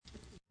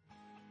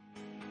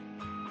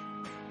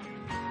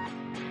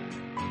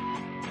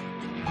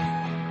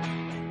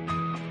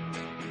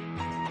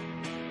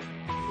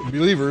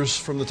Believers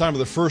from the time of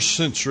the first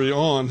century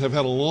on have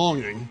had a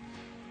longing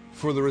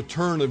for the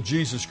return of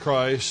Jesus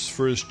Christ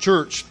for His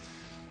church,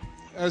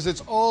 as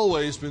it's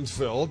always been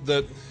felt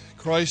that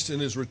Christ in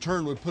His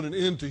return would put an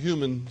end to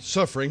human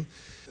suffering.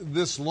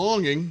 This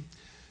longing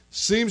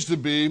seems to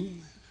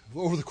be,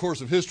 over the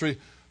course of history,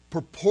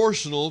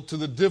 proportional to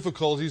the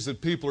difficulties that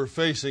people are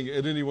facing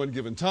at any one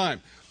given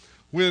time.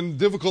 When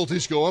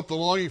difficulties go up, the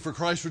longing for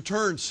Christ's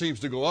return seems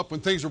to go up. When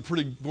things are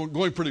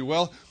going pretty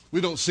well, we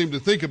don't seem to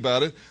think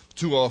about it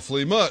too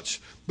awfully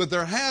much. But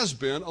there has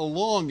been a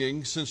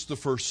longing since the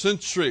first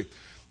century.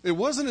 It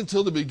wasn't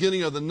until the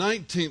beginning of the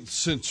 19th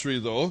century,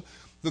 though,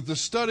 that the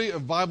study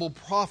of Bible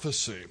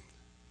prophecy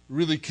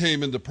really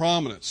came into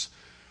prominence.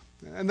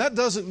 And that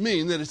doesn't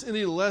mean that it's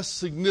any less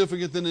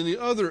significant than any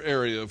other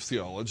area of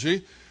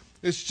theology.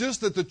 It's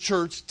just that the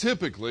church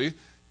typically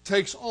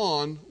takes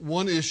on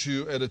one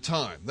issue at a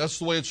time. That's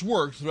the way it's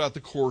worked throughout the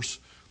course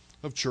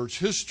of church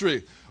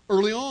history.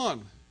 Early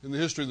on in the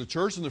history of the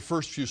church, in the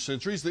first few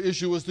centuries, the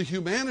issue was the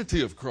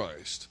humanity of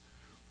Christ.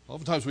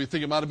 Oftentimes we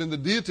think it might have been the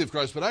deity of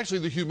Christ, but actually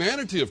the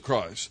humanity of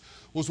Christ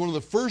was one of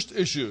the first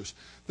issues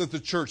that the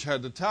church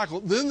had to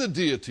tackle. Then the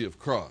deity of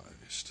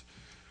Christ.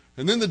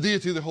 And then the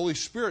deity of the Holy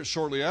Spirit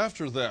shortly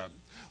after that.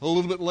 A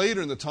little bit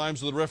later in the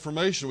times of the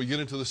Reformation, we get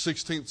into the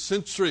 16th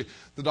century,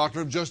 the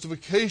doctrine of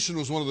justification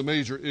was one of the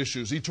major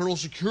issues. Eternal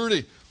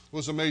security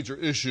was a major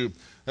issue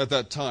at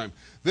that time.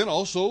 Then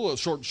also, a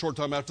short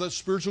time after that,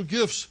 spiritual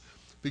gifts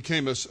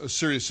became a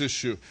serious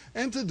issue.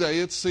 And today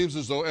it seems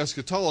as though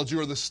eschatology,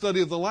 or the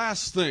study of the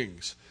last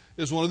things,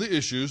 is one of the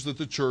issues that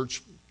the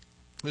church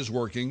is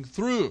working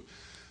through.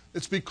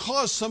 It's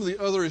because some of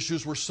the other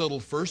issues were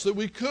settled first that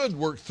we could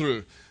work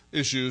through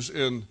issues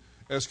in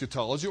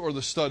eschatology, or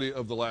the study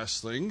of the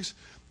last things.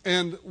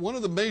 And one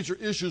of the major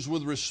issues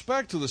with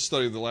respect to the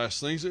study of the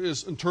last things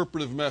is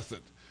interpretive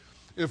method.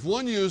 If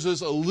one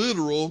uses a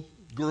literal,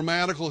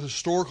 grammatical,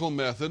 historical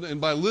method,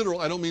 and by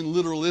literal I don't mean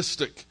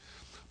literalistic.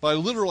 By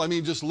literal I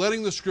mean just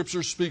letting the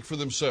Scriptures speak for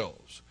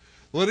themselves.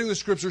 Letting the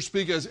Scriptures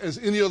speak as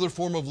any other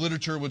form of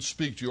literature would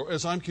speak to you, or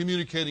as I'm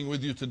communicating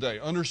with you today.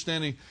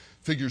 Understanding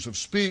figures of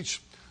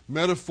speech,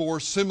 metaphor,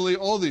 simile,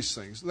 all these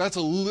things. That's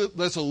a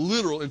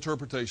literal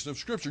interpretation of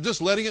Scripture.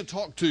 Just letting it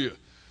talk to you,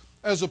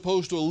 as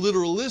opposed to a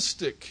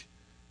literalistic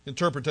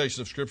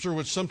interpretation of Scripture,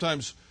 which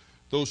sometimes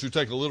those who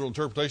take a literal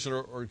interpretation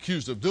are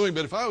accused of doing.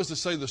 But if I was to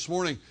say this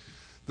morning,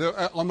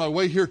 that on my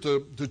way here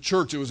to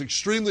church, it was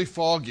extremely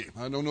foggy.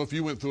 I don't know if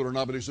you went through it or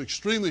not, but it was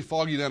extremely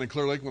foggy down in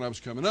Clear Lake when I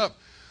was coming up.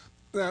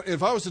 Now,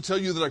 if I was to tell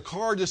you that a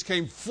car just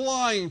came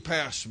flying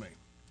past me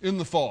in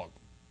the fog,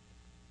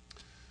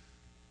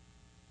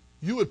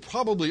 you would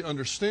probably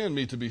understand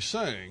me to be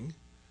saying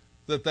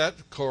that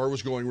that car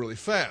was going really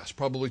fast,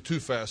 probably too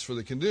fast for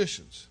the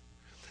conditions,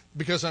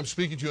 because I'm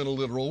speaking to you in a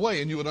literal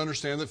way, and you would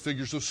understand that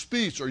figures of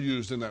speech are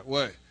used in that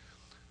way.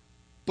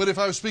 But if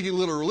I was speaking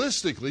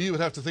literalistically, you would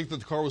have to think that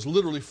the car was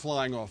literally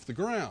flying off the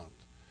ground.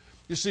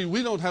 You see,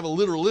 we don't have a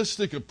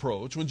literalistic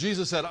approach. When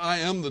Jesus said, I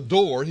am the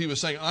door, He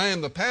was saying, I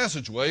am the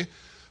passageway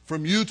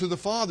from you to the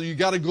Father. You've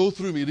got to go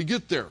through me to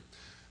get there.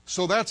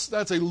 So that's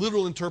a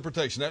literal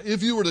interpretation. Now,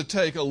 if you were to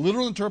take a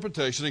literal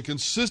interpretation and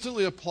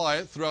consistently apply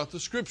it throughout the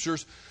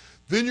Scriptures,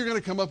 then you're going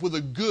to come up with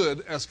a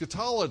good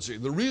eschatology.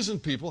 The reason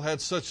people had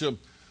such a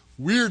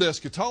weird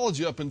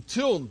eschatology up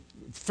until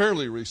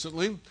fairly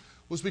recently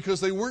was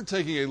because they weren't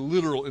taking a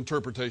literal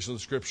interpretation of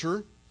the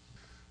Scripture.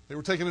 They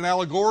were taking an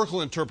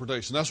allegorical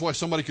interpretation. That's why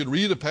somebody could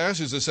read a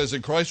passage that says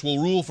that Christ will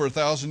rule for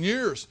 1,000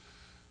 years.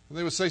 And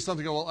they would say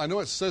something, well, I know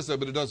it says that,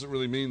 but it doesn't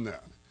really mean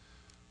that.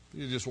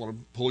 You just want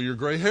to pull your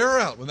gray hair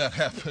out when that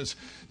happens.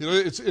 You know,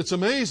 it's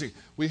amazing.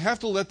 We have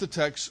to let the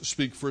text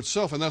speak for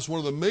itself, and that's one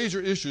of the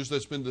major issues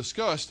that's been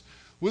discussed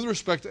with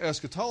respect to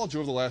eschatology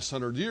over the last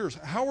 100 years.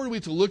 How are we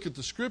to look at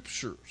the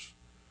Scriptures?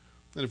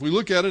 And if we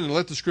look at it and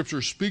let the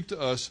Scriptures speak to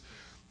us,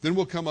 then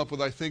we'll come up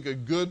with, I think, a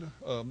good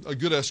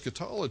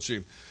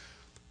eschatology.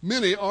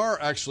 Many are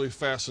actually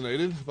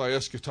fascinated by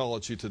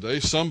eschatology today.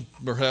 Some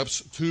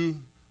perhaps too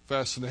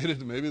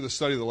fascinated, maybe the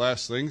study of the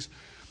last things.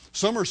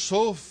 Some are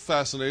so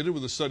fascinated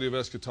with the study of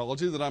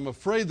eschatology that I'm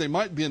afraid they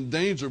might be in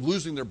danger of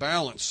losing their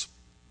balance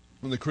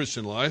in the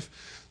Christian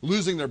life,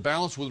 losing their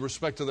balance with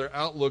respect to their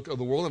outlook of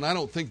the world, and I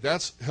don't think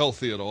that's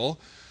healthy at all.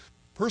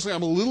 Personally,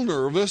 I'm a little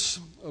nervous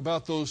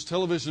about those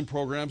television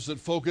programs that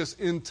focus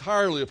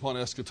entirely upon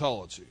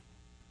eschatology.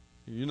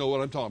 You know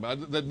what I'm talking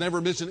about, that never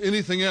mention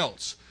anything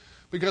else,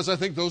 because I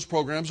think those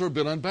programs are a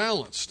bit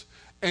unbalanced.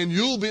 And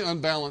you'll be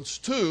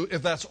unbalanced too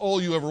if that's all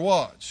you ever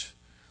watch.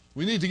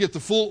 We need to get the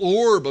full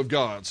orb of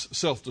God's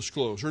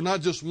self-disclosure,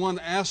 not just one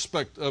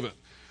aspect of it.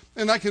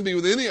 And that can be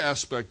with any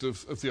aspect of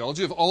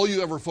theology. If all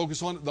you ever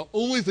focus on, the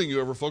only thing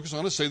you ever focus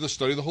on is, say, the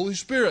study of the Holy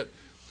Spirit.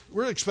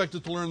 We're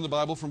expected to learn the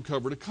Bible from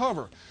cover to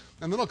cover.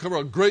 And then I'll cover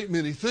a great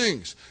many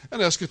things.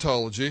 And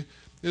eschatology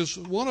is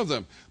one of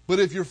them. But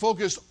if you're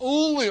focused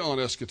only on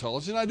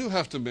eschatology, and I do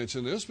have to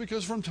mention this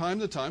because from time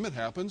to time it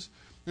happens,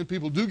 and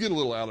people do get a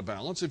little out of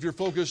balance. If you're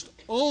focused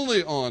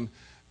only on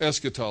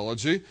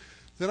eschatology,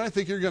 then I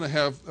think you're going to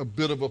have a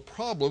bit of a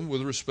problem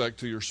with respect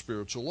to your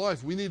spiritual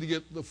life. We need to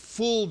get the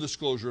full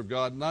disclosure of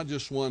God, not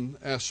just one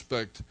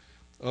aspect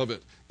of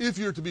it. If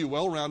you're to be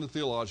well-rounded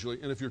theologically,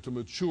 and if you're to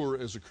mature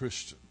as a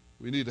Christian,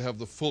 we need to have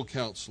the full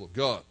counsel of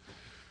God.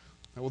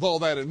 Now, with all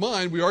that in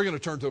mind, we are going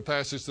to turn to a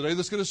passage today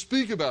that's going to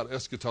speak about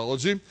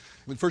eschatology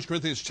in 1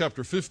 Corinthians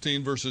chapter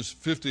 15, verses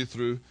 50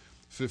 through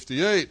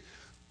 58.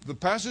 The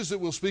passage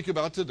that we'll speak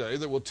about today,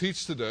 that we'll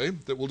teach today,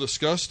 that we'll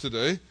discuss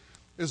today,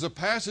 is a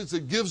passage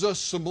that gives us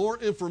some more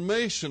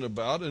information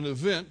about an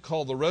event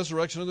called the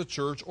resurrection of the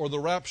church or the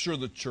rapture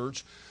of the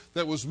church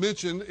that was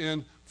mentioned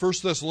in 1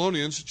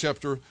 Thessalonians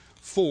chapter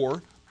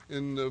 4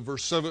 in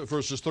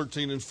verses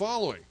 13 and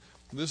following.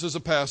 This is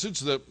a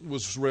passage that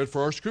was read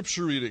for our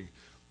scripture reading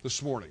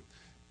this morning.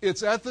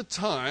 It's at the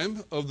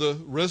time of the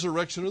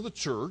resurrection of the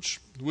church,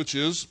 which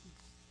is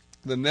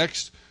the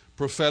next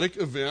prophetic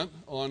event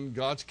on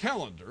God's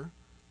calendar.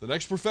 The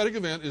next prophetic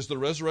event is the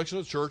resurrection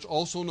of the church,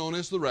 also known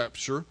as the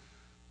rapture.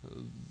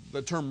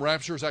 The term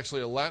rapture is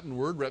actually a Latin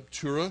word,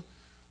 raptura.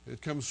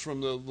 It comes from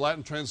the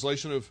Latin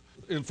translation of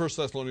in 1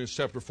 Thessalonians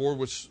chapter 4,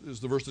 which is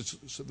the verse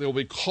that they'll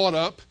be caught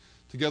up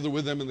together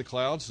with them in the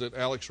clouds that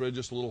Alex read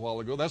just a little while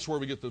ago. That's where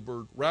we get the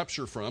word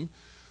rapture from.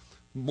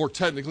 More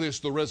technically, it's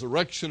the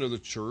resurrection of the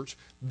church.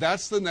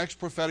 That's the next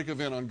prophetic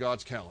event on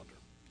God's calendar.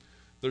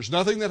 There's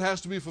nothing that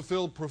has to be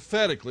fulfilled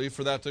prophetically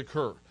for that to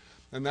occur.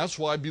 And that's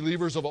why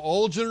believers of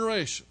all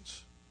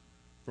generations,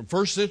 from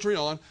first century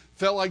on,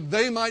 felt like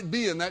they might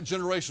be in that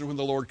generation when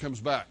the Lord comes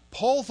back.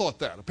 Paul thought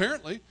that.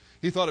 Apparently,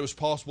 he thought it was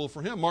possible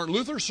for him. Martin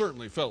Luther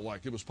certainly felt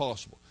like it was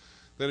possible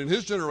that in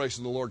his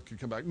generation the Lord could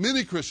come back.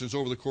 Many Christians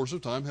over the course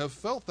of time have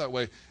felt that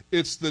way.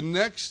 It's the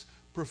next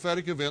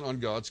prophetic event on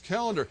God's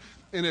calendar.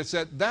 And it's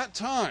at that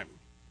time,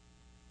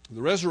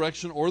 the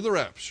resurrection or the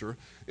rapture,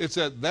 it's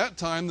at that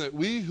time that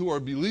we who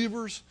are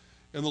believers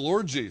in the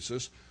Lord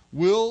Jesus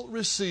will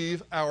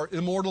receive our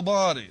immortal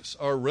bodies,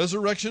 our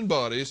resurrection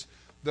bodies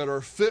that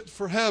are fit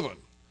for heaven,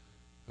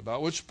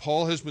 about which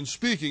Paul has been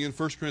speaking in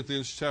 1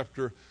 Corinthians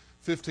chapter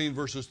 15,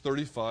 verses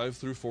 35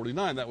 through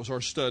 49. That was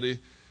our study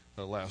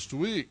last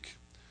week.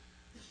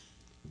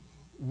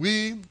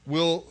 We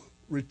will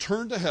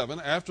return to heaven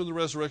after the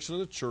resurrection of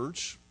the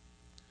church.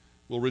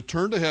 We'll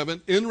return to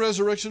heaven in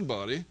resurrection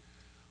body,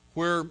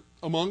 where,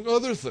 among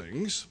other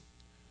things,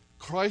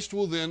 Christ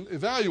will then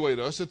evaluate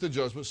us at the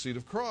judgment seat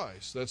of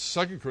Christ. That's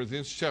 2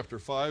 Corinthians chapter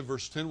 5,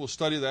 verse 10. We'll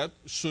study that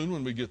soon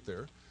when we get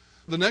there.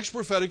 The next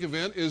prophetic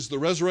event is the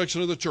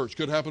resurrection of the church.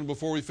 Could happen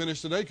before we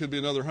finish today. Could be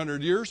another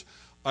 100 years.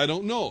 I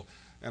don't know.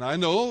 And I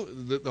know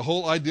that the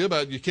whole idea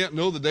about you can't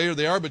know the day or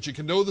the hour, but you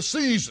can know the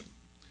season.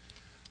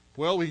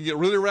 Well, we can get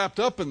really wrapped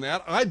up in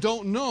that. I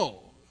don't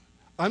know.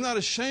 I'm not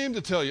ashamed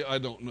to tell you I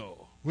don't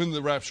know when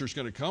the rapture is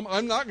going to come.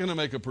 I'm not going to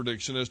make a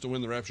prediction as to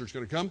when the rapture is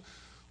going to come.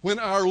 When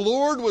our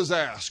Lord was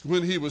asked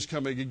when he was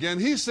coming again,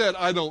 he said,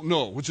 I don't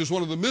know, which is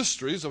one of the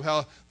mysteries of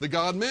how the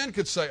God-man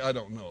could say, I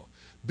don't know.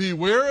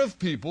 Beware of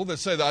people that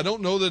say that I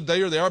don't know the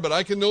day or the hour, but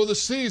I can know the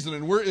season,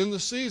 and we're in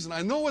the season.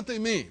 I know what they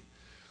mean.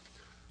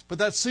 But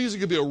that season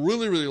could be a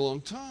really, really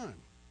long time.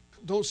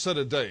 Don't set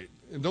a date.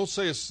 And don't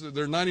say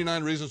there are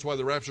 99 reasons why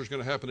the rapture is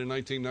going to happen in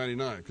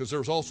 1999, because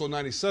there's also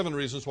 97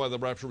 reasons why the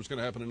rapture was going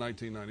to happen in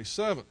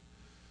 1997.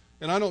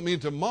 And I don't mean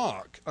to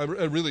mock. I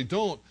really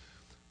don't.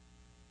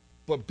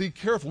 But be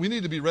careful. We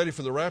need to be ready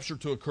for the rapture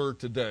to occur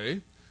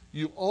today.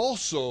 You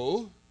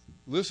also,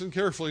 listen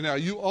carefully now,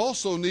 you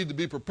also need to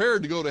be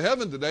prepared to go to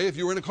heaven today if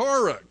you were in a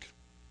car wreck,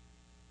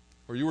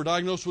 or you were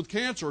diagnosed with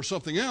cancer or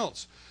something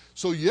else.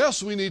 So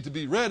yes, we need to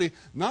be ready,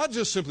 not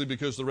just simply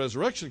because the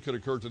resurrection could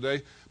occur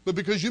today, but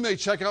because you may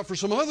check out for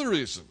some other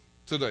reason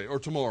today or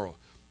tomorrow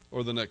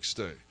or the next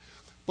day.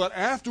 But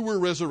after we're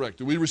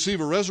resurrected, we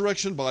receive a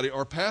resurrection body.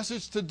 Our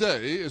passage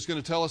today is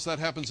going to tell us that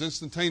happens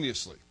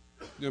instantaneously.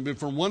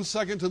 From one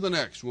second to the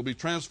next, we'll be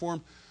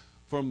transformed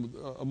from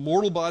a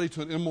mortal body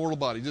to an immortal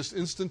body, just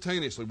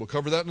instantaneously. We'll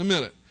cover that in a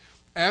minute.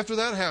 After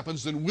that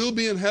happens, then we'll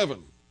be in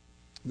heaven.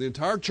 The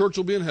entire church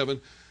will be in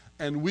heaven,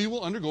 and we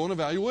will undergo an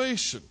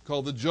evaluation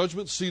called the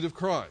judgment seat of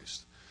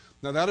Christ.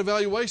 Now, that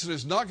evaluation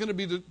is not going to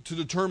be to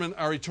determine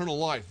our eternal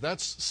life.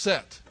 That's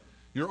set.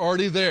 You're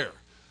already there.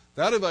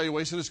 That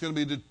evaluation is going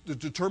to be to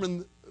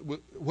determine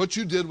what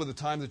you did with the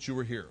time that you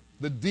were here.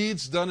 The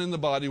deeds done in the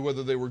body,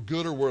 whether they were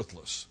good or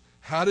worthless.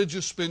 How did you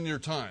spend your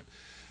time?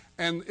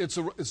 And it's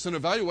an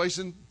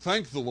evaluation,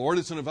 thank the Lord,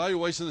 it's an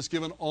evaluation that's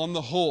given on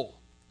the whole.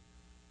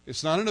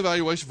 It's not an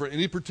evaluation for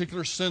any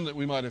particular sin that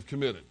we might have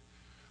committed.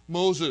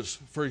 Moses,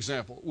 for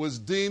example, was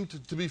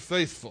deemed to be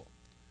faithful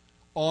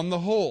on the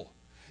whole.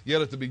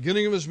 Yet at the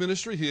beginning of his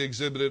ministry, he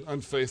exhibited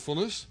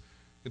unfaithfulness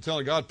in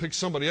telling God, pick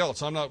somebody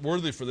else. I'm not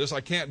worthy for this.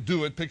 I can't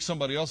do it. Pick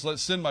somebody else.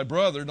 Let's send my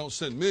brother. Don't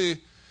send me.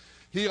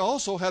 He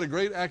also had a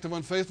great act of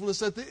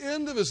unfaithfulness at the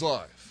end of his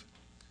life.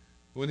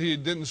 When he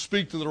didn't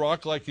speak to the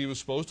rock like he was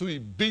supposed to, he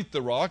beat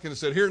the rock and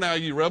said, here now,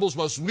 ye rebels,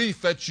 must we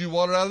fetch you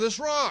water out of this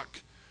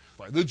rock?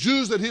 The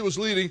Jews that he was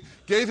leading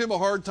gave him a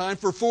hard time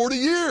for 40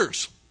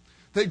 years.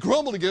 They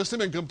grumbled against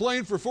him and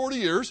complained for 40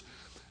 years.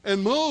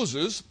 And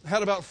Moses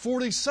had about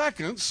 40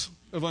 seconds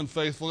of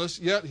unfaithfulness,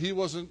 yet he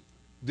wasn't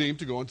deemed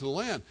to go into the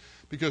land.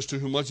 Because to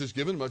whom much is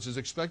given, much is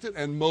expected,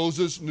 and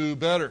Moses knew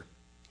better.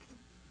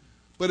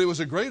 But it was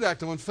a great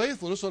act of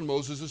unfaithfulness on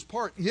Moses'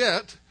 part.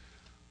 Yet,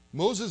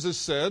 Moses is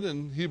said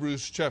in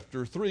Hebrews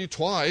chapter 3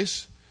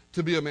 twice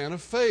to be a man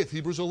of faith.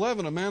 Hebrews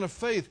 11, a man of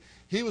faith.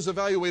 He was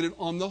evaluated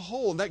on the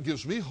whole, and that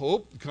gives me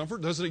hope,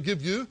 comfort, doesn't it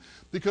give you?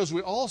 Because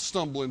we all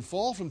stumble and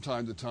fall from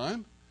time to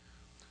time.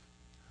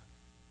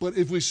 But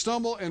if we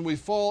stumble and we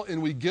fall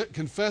and we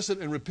confess it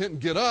and repent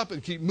and get up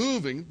and keep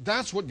moving,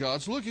 that's what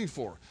God's looking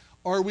for.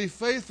 Are we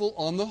faithful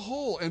on the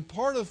whole? And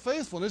part of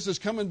faithfulness is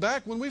coming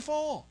back when we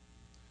fall.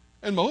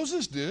 And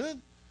Moses did.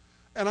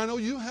 And I know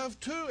you have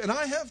too. And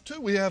I have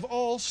too. We have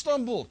all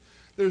stumbled.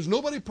 There's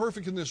nobody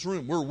perfect in this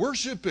room. We're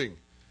worshiping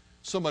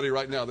somebody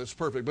right now that's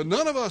perfect. But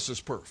none of us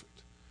is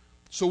perfect.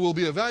 So we'll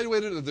be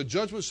evaluated at the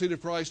judgment seat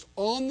of Christ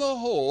on the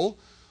whole,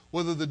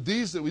 whether the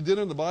deeds that we did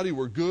in the body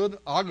were good,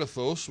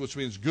 agathos, which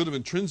means good of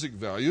intrinsic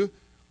value,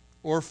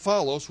 or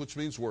phallos, which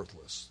means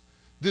worthless.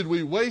 Did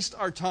we waste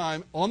our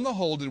time, on the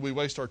whole, did we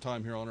waste our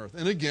time here on earth?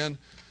 And again,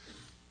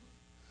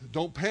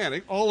 don't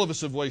panic. All of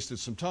us have wasted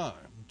some time,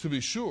 to be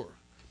sure.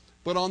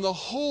 But on the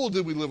whole,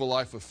 did we live a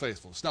life of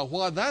faithfulness? Now,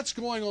 why that's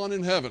going on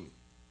in heaven,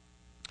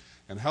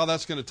 and how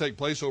that's going to take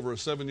place over a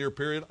 7-year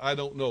period, I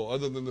don't know,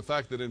 other than the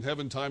fact that in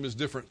heaven time is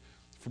different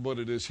from what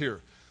it is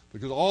here.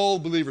 Because all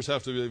believers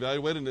have to be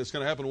evaluated, and it's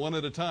going to happen one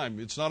at a time.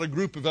 It's not a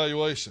group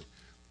evaluation.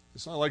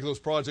 It's not like those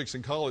projects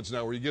in college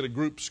now where you get a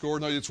group score.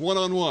 No, it's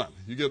one-on-one.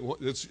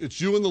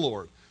 It's you and the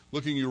Lord,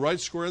 looking you right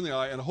square in the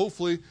eye, and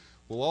hopefully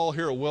we'll all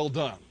hear a well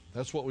done.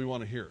 That's what we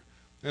want to hear.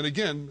 And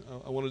again,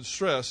 I want to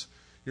stress,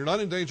 you're not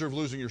in danger of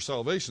losing your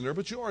salvation there,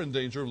 but you are in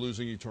danger of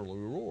losing eternal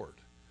reward.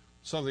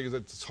 Something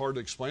that's hard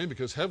to explain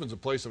because heaven's a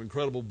place of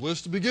incredible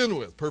bliss to begin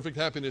with, perfect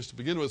happiness to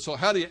begin with. So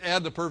how do you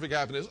add to perfect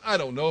happiness? I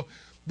don't know,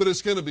 but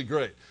it's going to be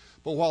great.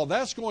 But while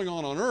that's going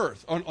on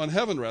earth, on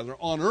heaven rather,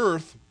 on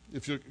earth,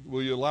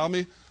 will you allow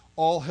me,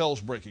 all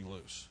hell's breaking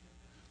loose.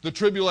 The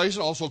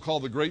tribulation, also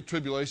called the Great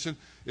Tribulation,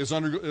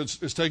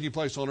 is taking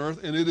place on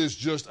earth, and it is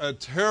just a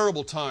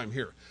terrible time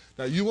here.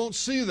 Now, you won't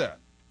see that,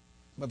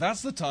 but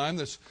that's the time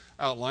that's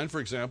outlined, for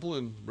example,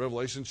 in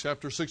Revelation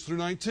chapter 6 through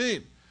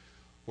 19,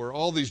 where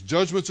all these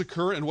judgments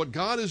occur, and what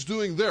God is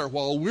doing there,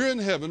 while we're in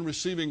heaven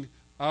receiving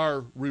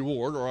our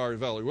reward or our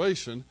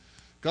evaluation,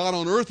 God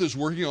on earth is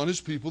working on his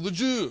people, the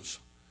Jews.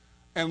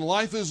 And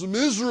life is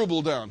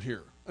miserable down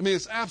here. I mean,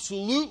 it's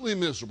absolutely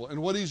miserable.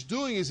 And what he's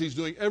doing is he's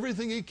doing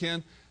everything he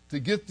can to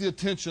get the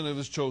attention of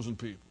his chosen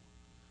people.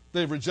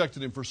 They've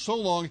rejected him for so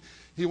long,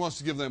 he wants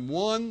to give them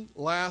one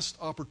last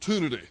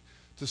opportunity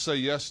to say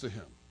yes to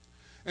him.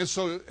 And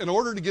so in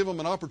order to give them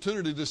an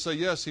opportunity to say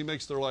yes, he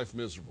makes their life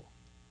miserable.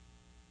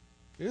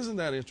 Isn't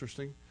that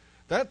interesting?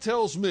 That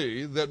tells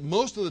me that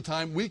most of the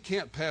time we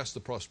can't pass the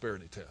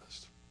prosperity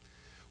test.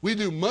 We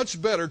do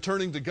much better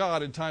turning to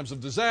God in times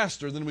of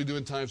disaster than we do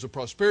in times of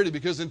prosperity,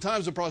 because in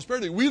times of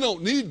prosperity, we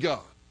don't need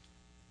God.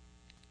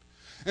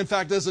 In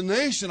fact, as a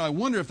nation, I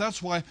wonder if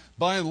that's why,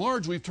 by and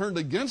large, we've turned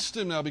against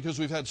him now, because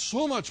we've had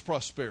so much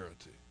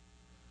prosperity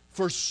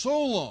for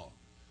so long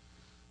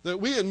that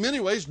we, in many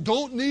ways,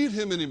 don't need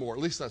him anymore.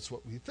 At least that's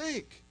what we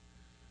think.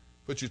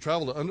 But you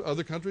travel to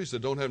other countries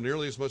that don't have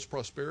nearly as much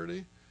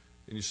prosperity,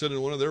 and you sit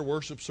in one of their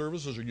worship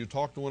services, or you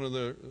talk to one of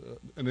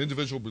an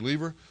individual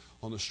believer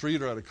on the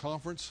street or at a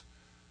conference,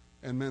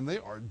 and man, they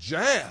are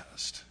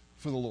jazzed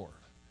for the Lord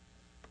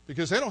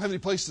because they don't have any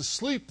place to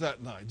sleep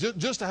that night.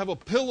 Just to have a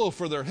pillow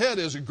for their head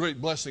is a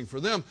great blessing for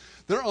them.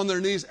 They're on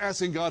their knees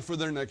asking God for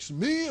their next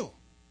meal.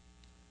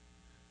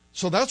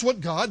 So that's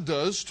what God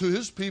does to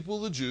his people,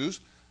 the Jews,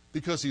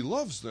 because he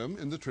loves them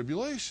in the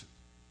tribulation.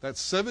 That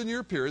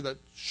 7-year period, that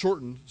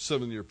shortened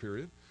 7-year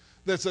period,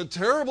 that's a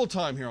terrible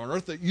time here on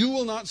earth that you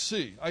will not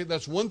see.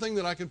 That's one thing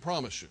that I can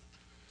promise you.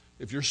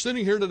 If you're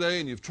sitting here today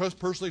and you've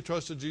personally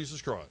trusted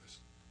Jesus Christ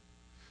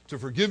to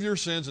forgive your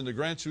sins and to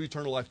grant you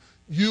eternal life,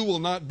 you will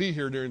not be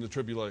here during the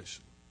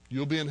tribulation.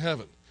 You'll be in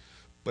heaven.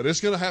 But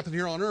it's going to happen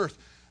here on earth.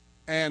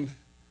 And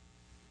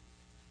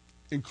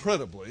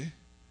incredibly,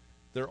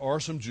 there are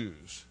some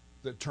Jews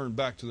that turn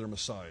back to their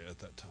Messiah at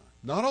that time.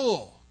 Not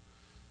all.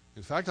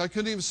 In fact, I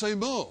couldn't even say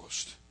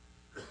most.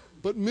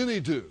 But many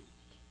do.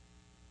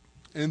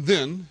 And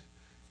then,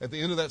 at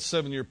the end of that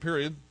 7-year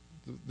period,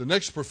 the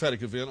next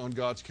prophetic event on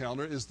God's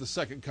calendar is the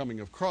second coming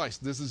of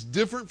Christ. This is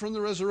different from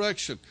the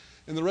resurrection.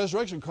 In the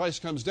resurrection,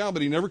 Christ comes down,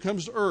 but he never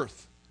comes to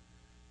earth.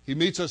 He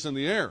meets us in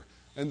the air.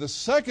 And the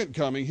second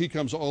coming, he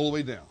comes all the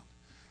way down.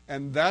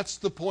 And that's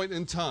the point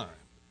in time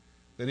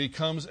that he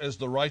comes as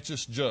the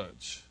righteous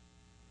judge.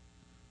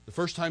 The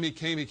first time he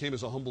came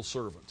as a humble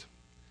servant.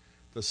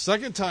 The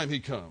second time he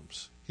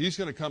comes, he's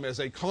going to come as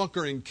a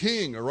conquering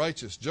king, a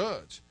righteous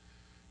judge.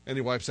 And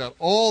he wipes out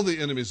all the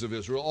enemies of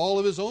Israel, all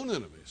of his own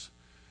enemies,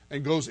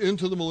 and goes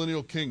into the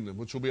millennial kingdom,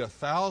 which will be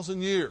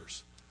 1,000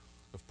 years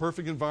of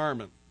perfect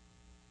environment,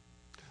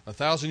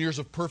 1,000 years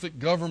of perfect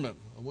government.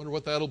 I wonder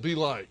what that'll be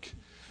like.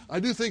 I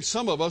do think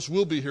some of us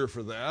will be here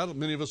for that.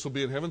 Many of us will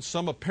be in heaven.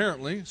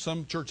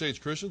 Some church-age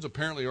Christians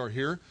apparently are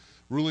here,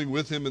 ruling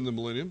with him in the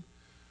millennium.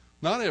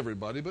 Not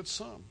everybody, but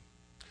some.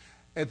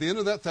 At the end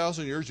of that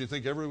 1,000 years, you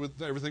think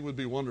everything would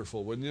be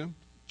wonderful, wouldn't you?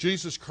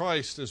 Jesus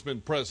Christ has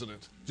been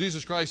president.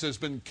 Jesus Christ has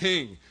been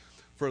king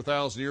for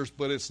 1,000 years,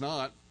 but it's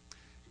not.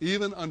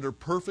 Even under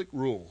perfect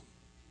rule,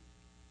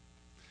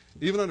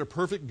 even under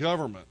perfect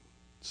government,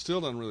 it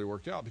still doesn't really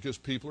work out because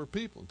people are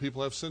people, and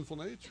people have sinful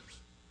natures.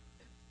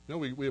 You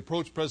know, we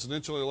approach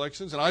presidential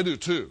elections, and I do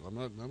too. I'm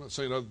not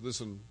saying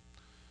this in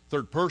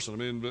third person. I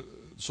mean,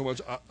 so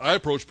much. I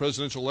approach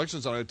presidential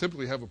elections, and I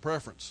typically have a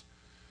preference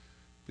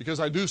because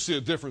I do see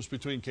a difference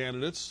between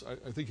candidates.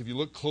 I think if you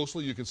look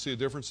closely, you can see a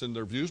difference in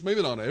their views.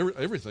 Maybe not on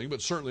everything,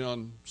 but certainly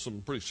on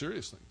some pretty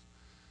serious things.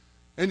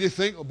 And you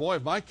think, oh boy,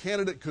 if my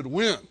candidate could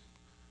win,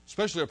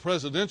 especially a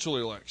presidential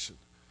election,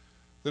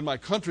 then my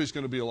country's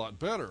going to be a lot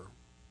better.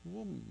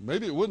 Well,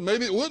 maybe it wouldn't,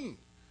 maybe it wouldn't,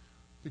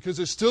 because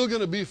it's still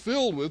going to be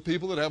filled with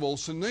people that have old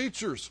sin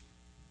natures.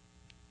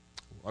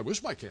 I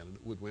wish my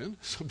candidate would win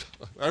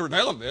every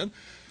now and then,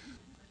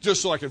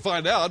 just so I can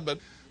find out. But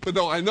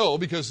no, I know,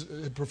 because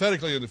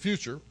prophetically in the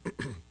future,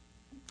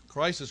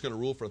 Christ is going to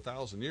rule for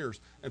 1,000 years,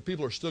 and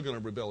people are still going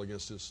to rebel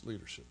against his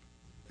leadership.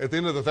 At the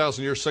end of the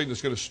 1,000 years, Satan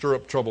is going to stir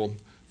up trouble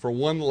for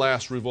one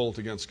last revolt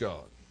against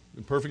God.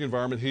 In perfect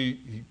environment,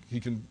 he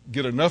can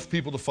get enough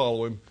people to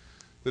follow him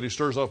that he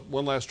stirs up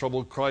one last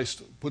trouble.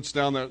 Christ puts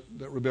down that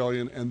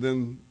rebellion, and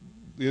then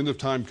the end of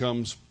time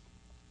comes.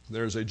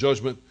 There's a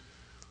judgment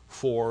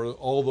for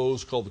all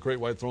those called the Great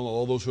White Throne,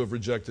 all those who have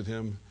rejected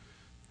him,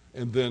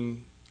 and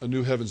then a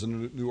new heavens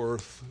and a new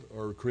earth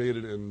are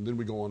created, and then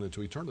we go on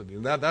into eternity.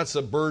 And that's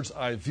a bird's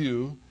eye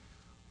view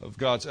of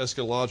God's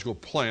eschatological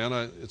plan.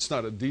 It's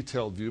not a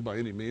detailed view by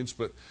any means,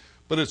 but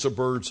it's a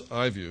bird's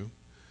eye view.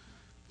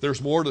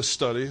 There's more to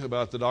study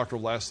about the doctrine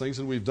of last things,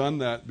 and we've done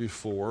that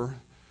before,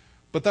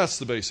 but that's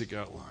the basic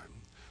outline.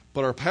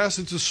 But our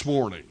passage this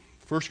morning,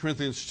 1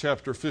 Corinthians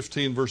chapter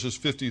 15, verses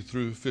 50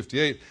 through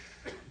 58,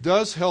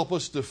 does help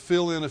us to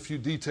fill in a few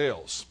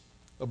details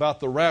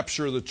about the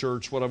rapture of the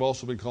church, what I've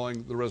also been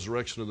calling the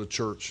resurrection of the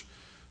church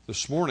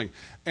this morning,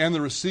 and the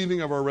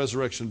receiving of our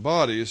resurrection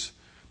bodies,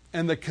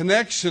 and the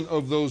connection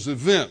of those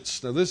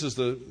events. Now, this is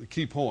the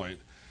key point.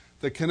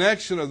 The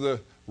connection of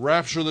the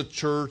rapture of the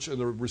church and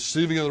the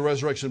receiving of the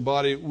resurrection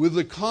body with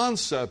the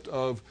concept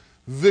of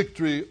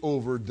victory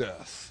over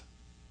death.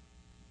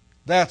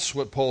 That's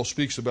what Paul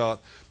speaks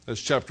about as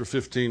chapter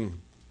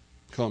 15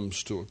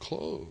 comes to a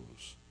close.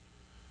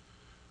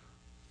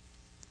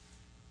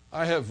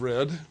 I have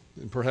read,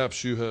 and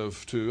perhaps you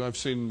have too, I've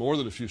seen more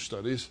than a few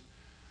studies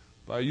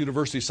by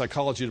university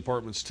psychology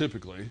departments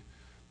typically,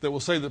 that will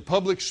say that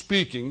public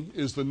speaking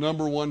is the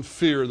number one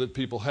fear that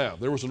people have.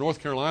 There was a North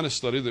Carolina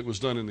study that was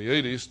done in the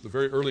 80s, the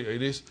very early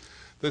 80s,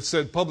 that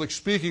said public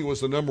speaking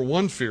was the number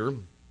one fear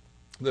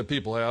that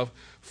people have,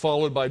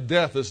 followed by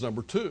death as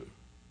number two.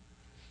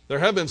 There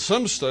have been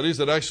some studies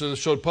that actually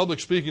showed public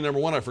speaking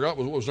number one, I forgot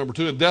what was number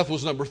two, and death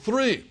was number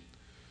three.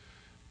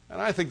 And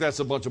I think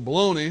that's a bunch of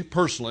baloney,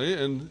 personally,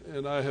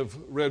 and I have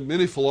read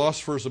many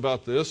philosophers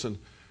about this, and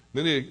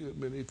many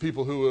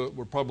people who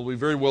were probably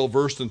very well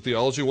versed in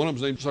theology. One of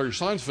them is named Jerry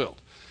Seinfeld,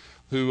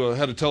 who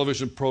had a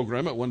television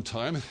program at one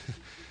time.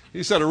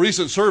 He said a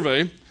recent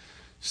survey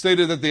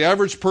stated that the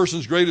average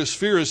person's greatest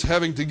fear is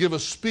having to give a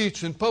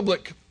speech in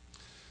public.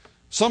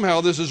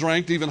 Somehow this is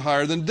ranked even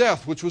higher than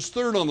death, which was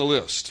third on the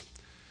list.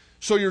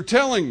 So you're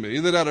telling me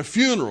that at a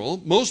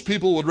funeral, most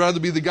people would rather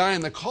be the guy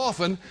in the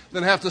coffin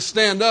than have to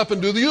stand up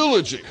and do the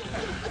eulogy.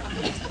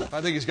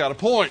 I think he's got a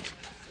point.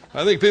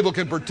 I think people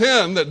can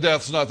pretend that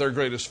death's not their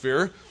greatest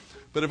fear.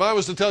 But if I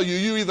was to tell you,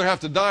 you either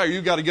have to die or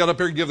you've got to get up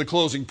here and give the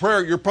closing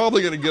prayer, you're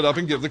probably going to get up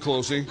and give the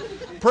closing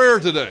prayer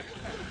today.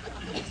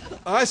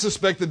 I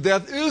suspect that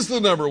death is the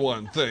number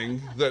one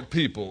thing that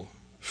people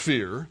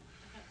fear.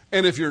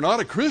 And if you're not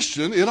a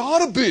Christian, it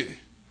ought to be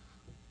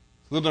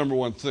the number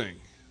one thing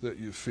that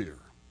you fear.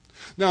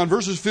 Now, in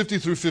verses 50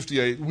 through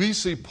 58, we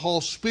see Paul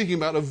speaking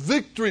about a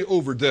victory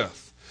over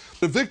death,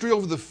 a victory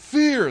over the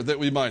fear that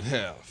we might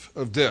have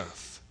of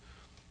death.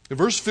 In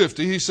verse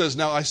 50, he says,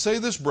 "Now I say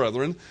this,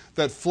 brethren,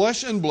 that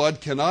flesh and blood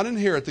cannot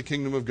inherit the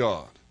kingdom of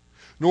God,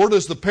 nor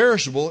does the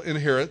perishable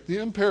inherit the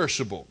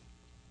imperishable.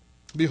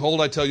 Behold,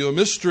 I tell you a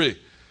mystery.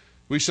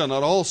 We shall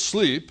not all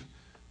sleep,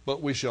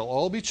 but we shall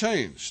all be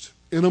changed.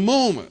 In a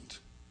moment,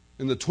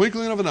 in the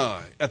twinkling of an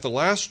eye, at the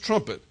last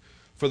trumpet,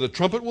 for the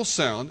trumpet will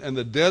sound, and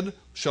the dead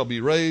shall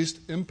be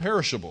raised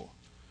imperishable,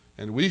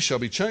 and we shall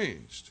be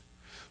changed.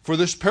 For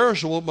this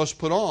perishable must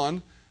put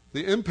on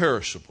the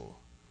imperishable,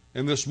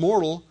 and this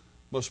mortal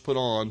must put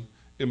on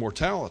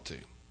immortality.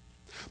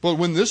 But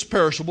when this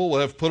perishable will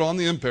have put on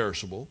the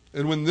imperishable,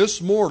 and when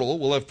this mortal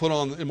will have put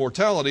on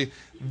immortality,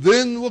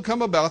 then will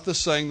come about the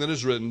saying that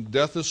is written,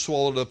 Death is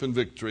swallowed up in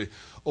victory.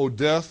 O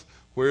death,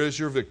 where is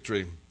your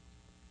victory?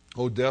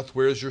 O death,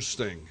 where is your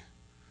sting?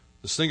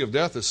 The sting of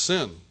death is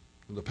sin,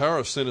 and the power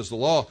of sin is the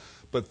law.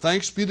 But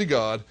thanks be to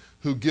God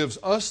who gives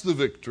us the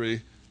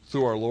victory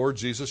through our Lord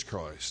Jesus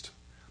Christ."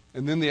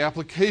 And then the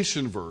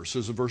application verse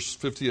is in verse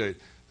 58.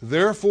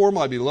 "Therefore,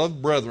 my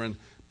beloved brethren,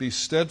 be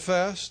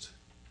steadfast,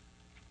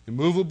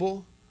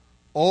 immovable,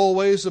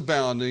 always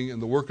abounding in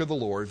the work of the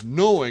Lord,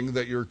 knowing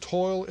that your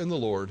toil in the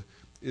Lord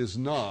is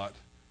not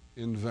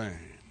in vain.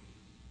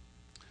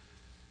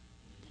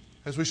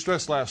 As we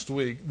stressed last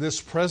week,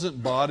 this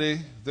present body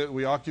that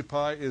we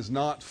occupy is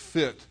not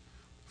fit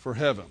for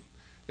heaven.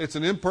 It's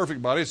an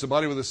imperfect body. It's a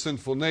body with a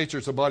sinful nature.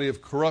 It's a body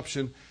of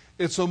corruption.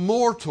 It's a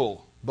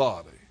mortal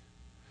body.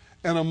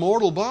 And a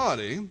mortal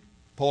body,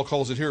 Paul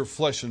calls it here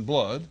flesh and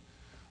blood,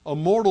 a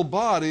mortal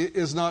body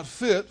is not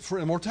fit for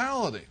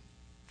immortality.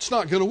 It's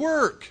not going to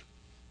work.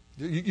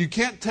 You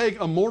can't take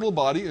a mortal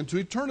body into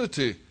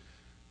eternity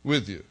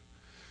with you.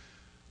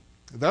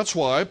 That's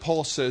why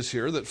Paul says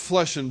here that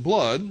flesh and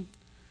blood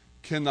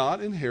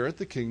cannot inherit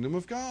the kingdom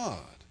of God.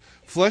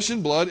 Flesh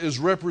and blood is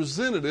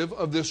representative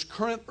of this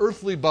current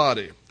earthly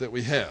body that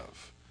we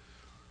have.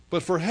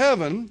 But for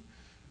heaven,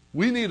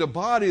 we need a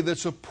body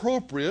that's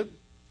appropriate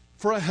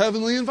for a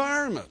heavenly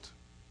environment.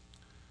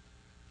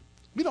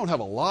 We don't have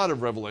a lot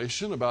of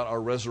revelation about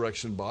our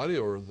resurrection body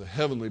or the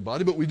heavenly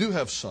body, but we do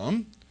have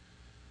some.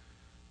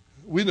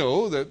 We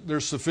know that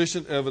there's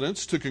sufficient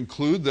evidence to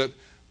conclude that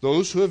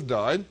those who have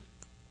died,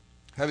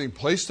 having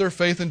placed their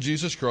faith in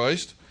Jesus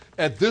Christ,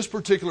 at this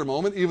particular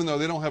moment, even though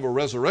they don't have a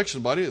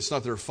resurrection body, it's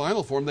not their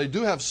final form, they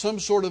do have some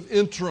sort of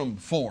interim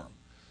form.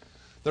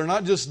 They're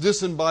not just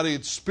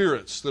disembodied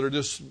spirits that are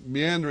just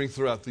meandering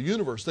throughout the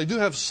universe. They do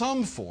have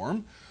some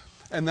form,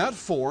 and that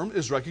form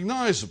is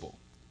recognizable.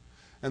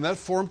 And that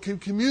form can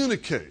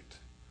communicate.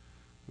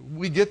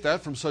 We get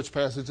that from such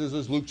passages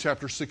as Luke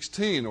chapter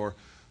 16 or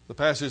the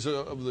passage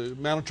of the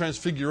Mount of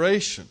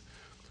Transfiguration,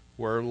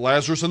 where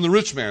Lazarus and the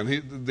rich man,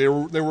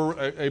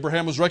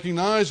 Abraham was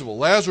recognizable.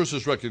 Lazarus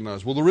is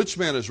recognizable. The rich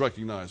man is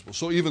recognizable.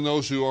 So even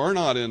those who are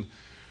not in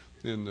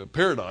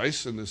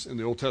paradise, in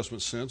the Old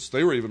Testament sense,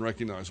 they were even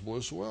recognizable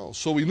as well.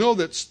 So we know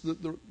that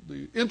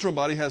the interim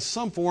body has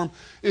some form.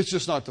 It's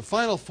just not the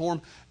final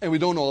form, and we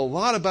don't know a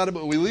lot about it,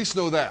 but we at least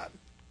know that.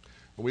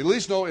 We at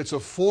least know it's a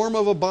form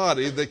of a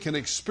body that can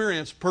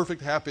experience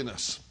perfect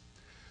happiness,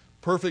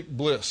 perfect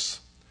bliss.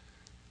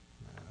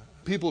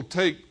 People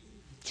take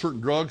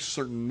certain drugs,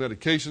 certain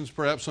medications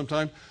perhaps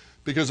sometimes,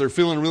 because they're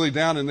feeling really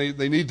down and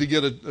they need to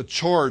get a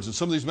charge. And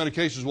some of these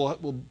medications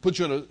will put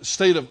you in a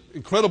state of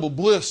incredible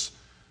bliss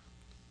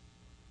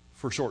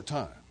for a short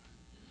time.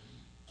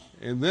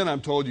 And then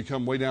I'm told you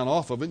come way down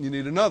off of it and you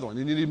need another one.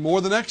 And you need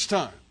more the next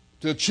time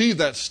to achieve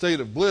that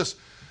state of bliss.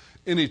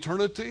 In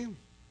eternity,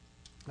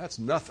 that's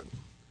nothing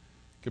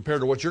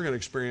compared to what you're going to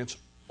experience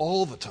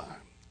all the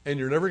time. And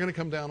you're never going to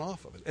come down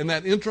off of it. And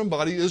that interim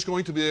body is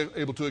going to be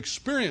able to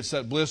experience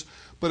that bliss,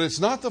 but it's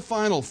not the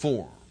final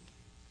form.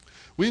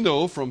 We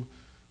know from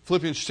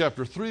Philippians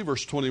chapter 3,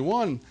 verse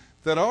 21,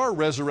 that our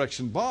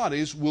resurrection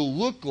bodies will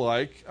look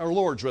like our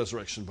Lord's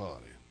resurrection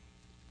body.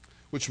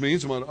 Which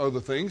means, among other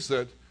things,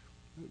 that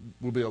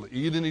we'll be able to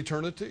eat in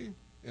eternity.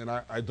 And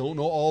I don't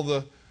know all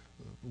the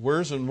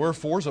wheres and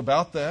wherefores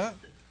about that.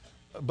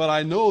 But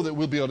I know that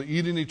we'll be able to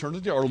eat in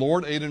eternity. Our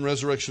Lord ate in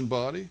resurrection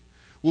body.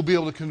 We'll be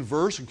able to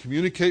converse and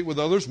communicate with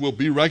others. We'll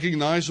be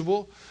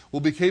recognizable.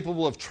 We'll be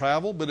capable of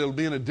travel, but it'll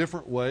be in a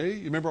different way.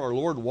 You remember our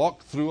Lord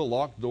walked through a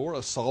locked door,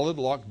 a solid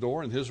locked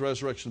door in His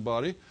resurrection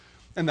body.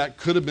 And that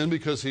could have been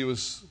because He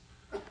was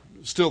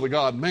still the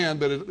God-man,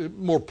 but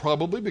more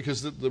probably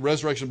because the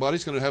resurrection body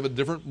is going to have a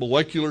different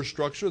molecular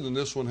structure than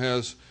this one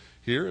has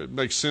here. It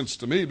makes sense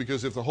to me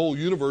because if the whole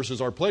universe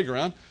is our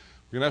playground,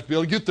 we're going to have to be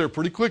able to get there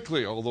pretty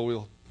quickly, although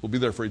we'll be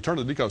there for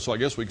eternity, so I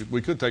guess we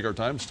could take our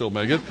time and still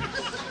make it.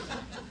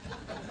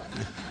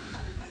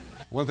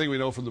 One thing we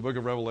know from the book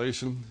of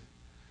Revelation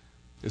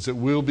is that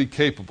we'll be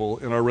capable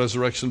in our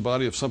resurrection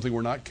body of something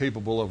we're not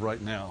capable of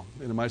right now.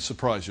 And it might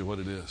surprise you what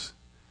it is.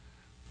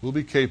 We'll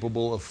be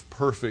capable of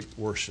perfect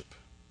worship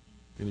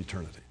in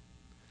eternity.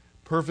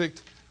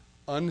 Perfect,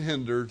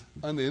 unhindered,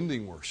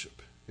 unending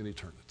worship in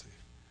eternity.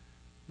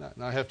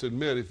 Now I have to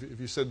admit, if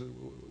you said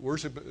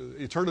worship,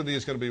 eternity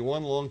is going to be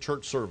one long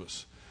church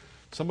service.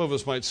 Some of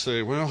us might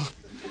say, well,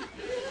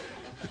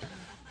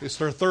 it's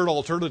their third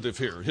alternative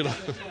here,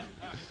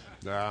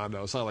 No,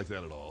 it's not like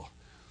that at all.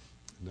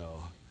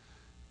 No.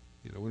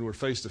 When we're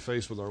face to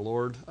face with our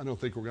Lord, I don't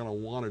think we're going to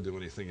want to do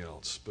anything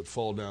else but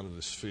fall down at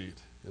His feet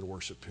and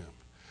worship Him.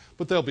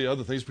 But there'll be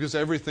other things because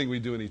everything we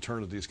do in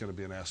eternity is going to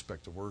be an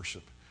aspect of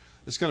worship.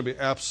 It's going to be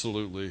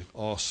absolutely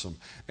awesome.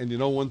 And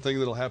one thing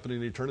that'll happen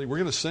in eternity, we're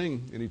going to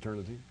sing in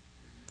eternity.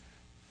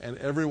 And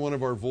every one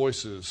of our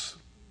voices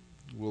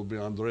will be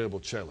Andrea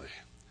Bocelli,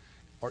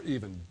 or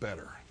even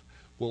better.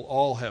 We'll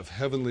all have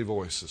heavenly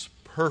voices,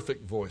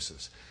 perfect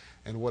voices.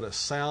 And what a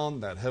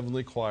sound that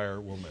heavenly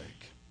choir will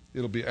make.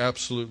 It'll be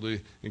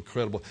absolutely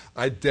incredible.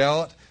 I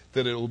doubt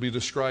that it will be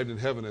described in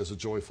heaven as a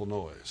joyful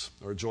noise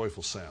or a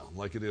joyful sound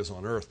like it is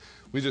on earth.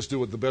 We just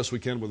do it the best we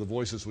can with the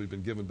voices we've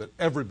been given, but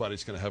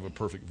everybody's going to have a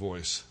perfect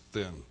voice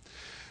then.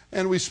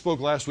 And we spoke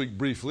last week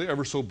briefly,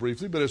 ever so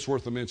briefly, but it's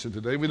worth a mention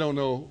today. We don't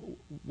know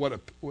what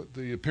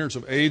the appearance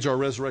of age our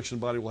resurrection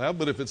body will have,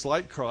 but if it's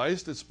like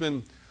Christ, it's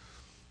been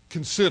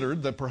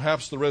considered that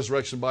perhaps the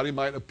resurrection body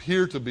might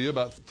appear to be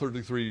about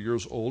 33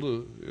 years old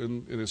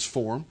in its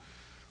form.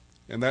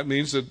 And that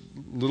means that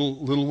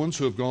little ones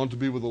who have gone to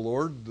be with the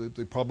Lord,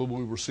 they probably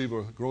will receive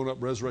a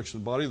grown-up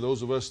resurrection body.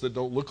 Those of us that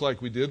don't look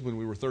like we did when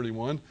we were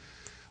 31,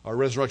 our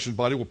resurrection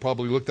body will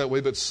probably look that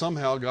way, but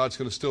somehow God's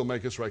going to still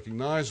make us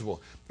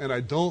recognizable. And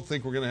I don't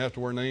think we're going to have to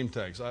wear name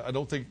tags. I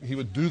don't think He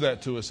would do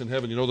that to us in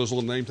heaven. You know those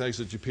little name tags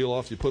that you peel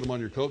off, you put them on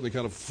your coat, and they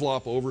kind of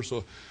flop over,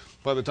 so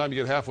by the time you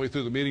get halfway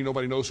through the meeting,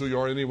 nobody knows who you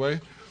are anyway.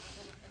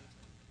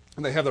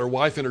 And they have their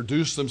wife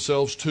introduce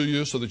themselves to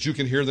you so that you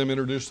can hear them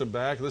introduce them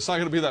back. It's not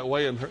going to be that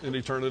way in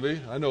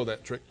eternity. I know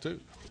that trick too.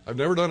 I've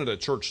never done it at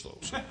church, though.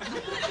 So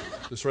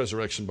this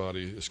resurrection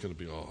body is going to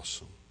be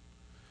awesome.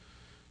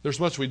 There's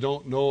much we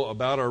don't know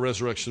about our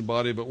resurrection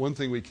body, but one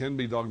thing we can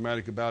be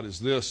dogmatic about is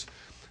this.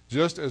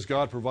 Just as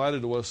God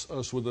provided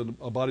us with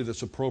a body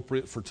that's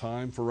appropriate for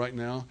time, for right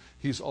now,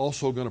 He's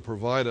also going to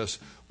provide us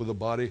with a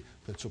body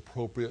that's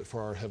appropriate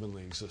for our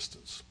heavenly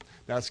existence.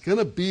 Now, it's going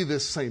to be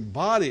this same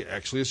body,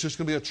 actually. It's just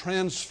going to be a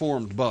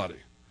transformed body.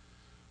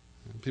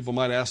 And people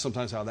might ask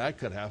sometimes how that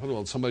could happen.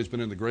 Well, somebody's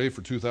been in the grave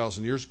for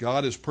 2,000 years.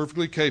 God is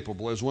perfectly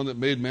capable, as one that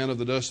made man of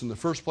the dust in the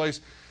first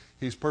place,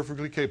 He's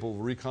perfectly capable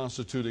of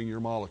reconstituting your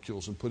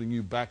molecules and putting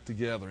you back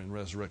together in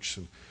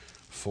resurrection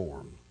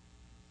form.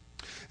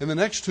 In the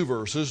next two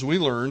verses, we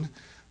learn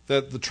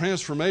that the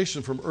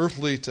transformation from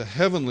earthly to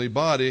heavenly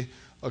body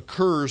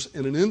occurs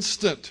in an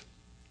instant.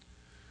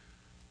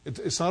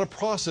 It's not a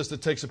process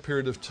that takes a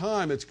period of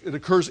time. It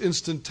occurs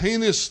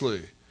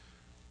instantaneously.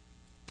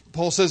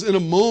 Paul says, in a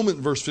moment,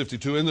 verse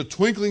 52, in the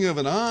twinkling of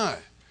an eye.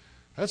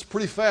 That's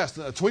pretty fast.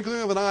 A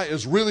twinkling of an eye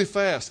is really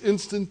fast,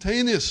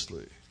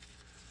 instantaneously.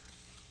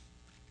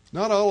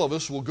 Not all of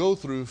us will go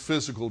through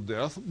physical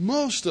death.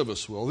 Most of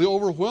us will. The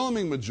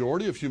overwhelming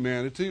majority of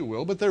humanity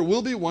will, but there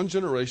will be one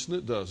generation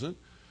that doesn't.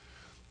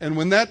 And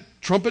when that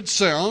trumpet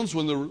sounds,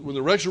 when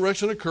the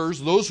resurrection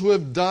occurs, those who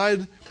have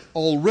died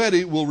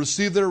already will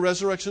receive their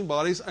resurrection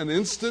bodies an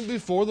instant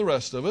before the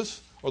rest of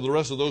us, or the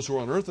rest of those who are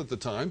on earth at the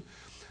time.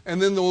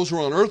 And then those who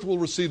are on earth will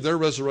receive their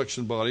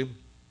resurrection body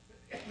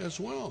as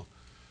well.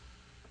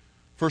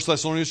 1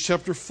 Thessalonians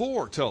chapter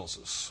 4 tells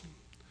us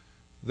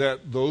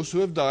that those who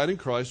have died in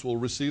Christ will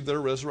receive their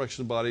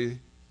resurrection body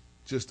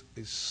just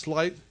a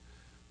slight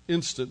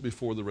instant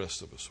before the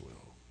rest of us will.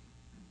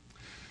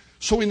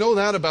 So we know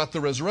that about the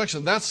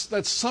resurrection.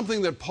 That's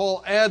something that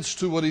Paul adds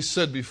to what he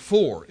said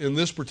before in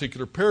this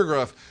particular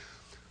paragraph.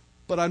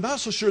 But I'm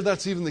not so sure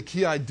that's even the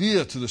key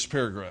idea to this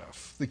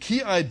paragraph. The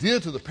key idea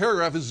to the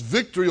paragraph is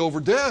victory over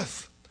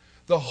death.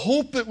 The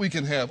hope that we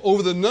can have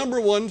over the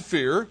number one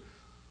fear.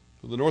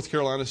 The North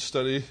Carolina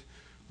study,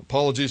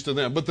 apologies to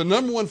them. But the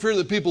number one fear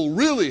that people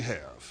really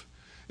have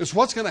is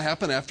what's going to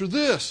happen after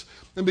this.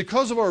 And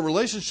because of our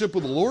relationship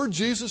with the Lord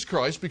Jesus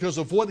Christ, because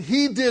of what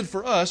He did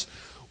for us,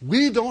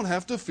 we don't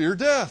have to fear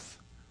death.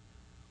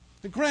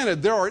 And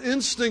granted, there are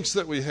instincts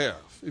that we have.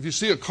 If you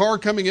see a car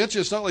coming at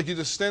you, it's not like you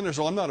just stand there and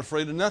say, I'm not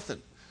afraid of nothing.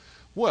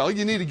 Well,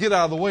 you need to get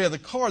out of the way of the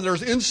car.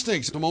 There's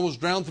instincts. I'm almost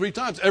drowned 3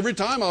 times. Every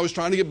time I was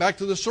trying to get back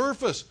to the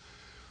surface.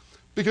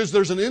 Because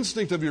there's an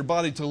instinct of your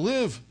body to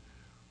live.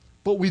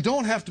 But we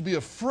don't have to be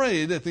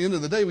afraid, at the end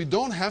of the day, we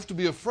don't have to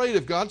be afraid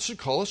if God should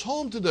call us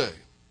home today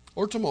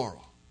or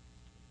tomorrow.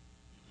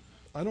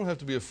 I don't have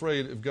to be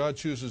afraid if God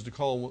chooses to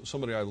call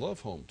somebody I love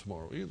home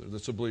tomorrow either,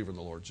 that's a believer in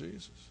the Lord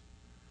Jesus.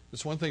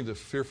 It's one thing to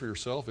fear for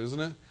yourself, isn't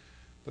it?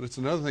 But it's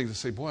another thing to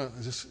say, boy,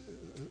 just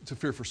to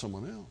fear for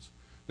someone else.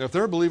 Now, if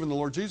they're a believer in the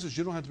Lord Jesus,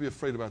 you don't have to be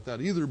afraid about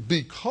that either,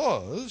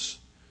 because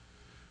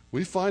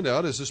we find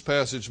out as this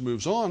passage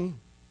moves on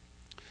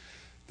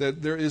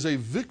that there is a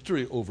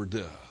victory over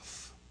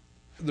death.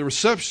 The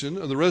reception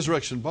of the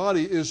resurrection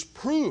body is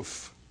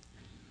proof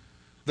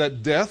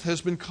that death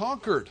has been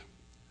conquered.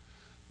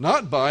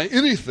 Not by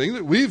anything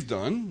that we've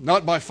done,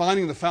 not by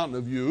finding the fountain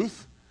of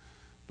youth,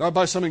 not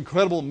by some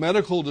incredible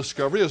medical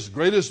discovery, as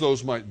great as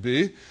those might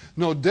be.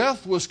 No,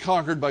 death was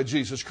conquered by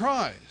Jesus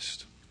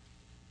Christ.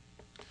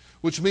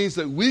 Which means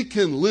that we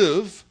can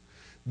live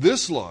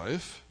this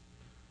life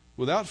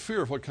without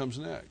fear of what comes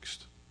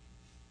next.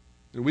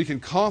 And we can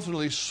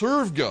confidently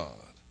serve God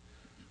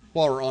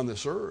while we're on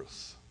this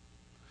earth.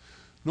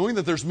 Knowing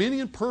that there's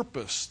meaning and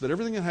purpose, that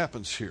everything that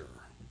happens here,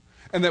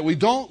 and that we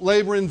don't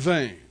labor in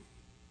vain.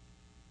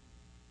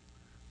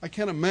 I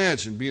can't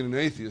imagine being an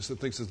atheist that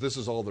thinks that this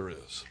is all there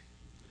is.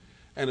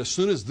 And as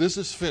soon as this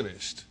is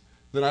finished,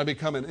 then I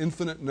become an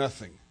infinite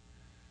nothing.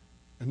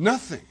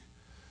 Nothing.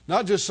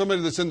 Not just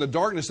somebody that's in the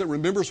darkness that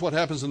remembers what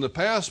happens in the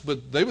past,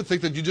 but they would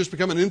think that you just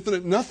become an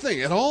infinite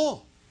nothing at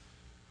all.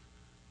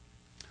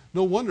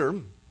 No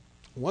wonder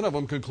one of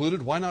them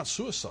concluded, why not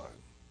suicide?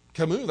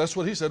 Camus, that's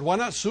what he said, why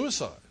not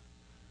suicide?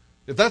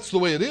 If that's the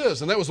way it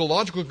is, and that was the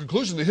logical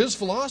conclusion to his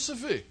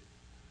philosophy.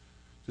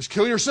 Just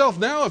kill yourself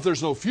now if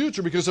there's no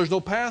future, because there's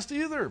no past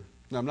either.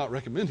 Now, I'm not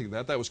recommending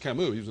that. That was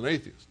Camus. He was an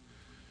atheist.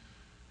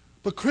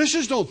 But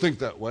Christians don't think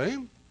that way.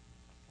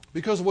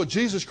 Because of what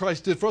Jesus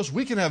Christ did for us,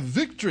 we can have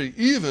victory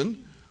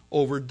even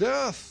over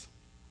death.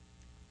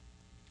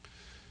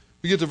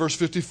 We get to verse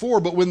 54.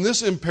 But when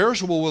this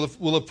imperishable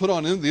will have put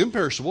on the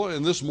imperishable,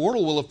 and this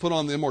mortal will have put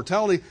on the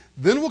immortality,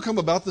 then will come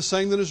about the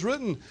saying that is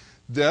written,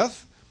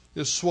 death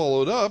is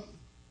swallowed up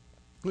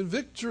in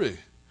victory.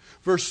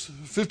 Verse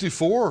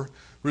 54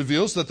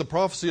 reveals that the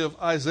prophecy of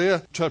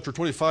Isaiah chapter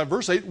 25,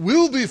 verse 8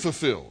 will be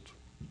fulfilled.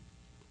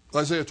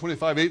 Isaiah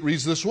 25:8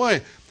 reads this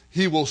way,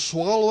 He will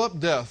swallow up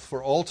death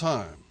for all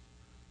time,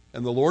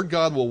 and the Lord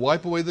God will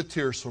wipe away the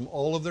tears from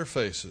all of their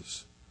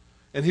faces,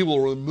 and He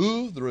will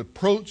remove the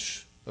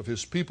reproach of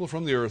His people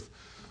from the earth,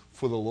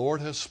 for the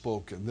Lord has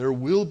spoken. There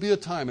will be a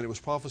time, and it was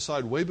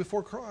prophesied way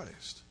before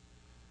Christ,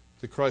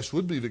 that Christ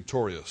would be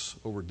victorious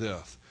over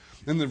death.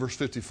 And then verse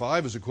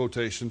 55 is a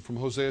quotation from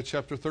Hosea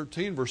chapter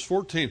 13, verse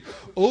 14.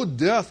 O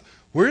death,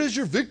 where is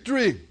your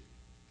victory?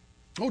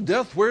 O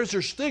death, where is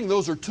your sting?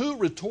 Those are two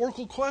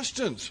rhetorical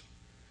questions.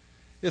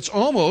 It's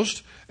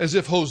almost as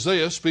if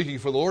Hosea, speaking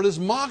for the Lord, is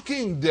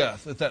mocking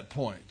death at that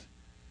point.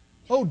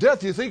 Oh,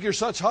 death, you think you're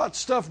such hot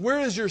stuff. Where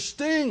is your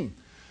sting?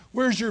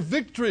 Where's your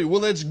victory?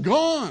 Well, it's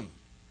gone.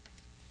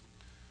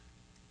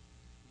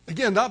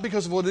 Again, not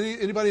because of what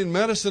anybody in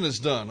medicine has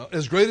done,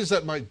 as great as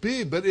that might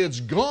be, but it's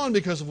gone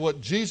because of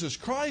what Jesus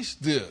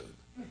Christ did.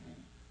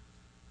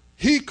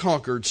 He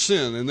conquered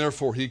sin, and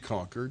therefore He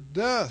conquered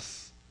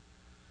death.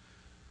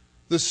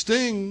 The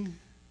sting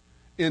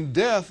in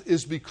death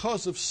is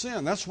because of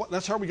sin.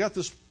 That's how we got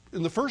this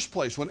in the first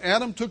place. When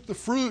Adam took the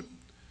fruit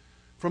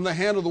from the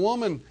hand of the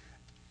woman,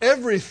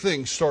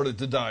 everything started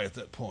to die at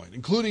that point,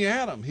 including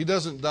Adam. He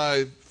doesn't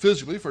die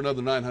physically for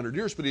another 900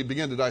 years, but he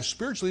began to die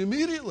spiritually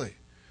immediately.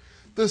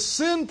 The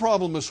sin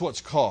problem is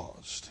what's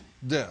caused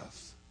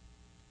death.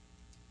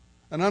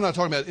 And I'm not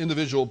talking about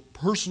individual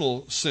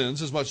personal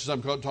sins as much as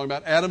I'm talking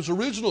about Adam's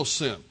original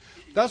sin.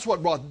 That's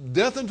what brought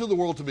death into the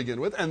world to begin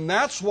with, and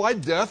that's why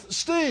death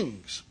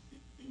stings.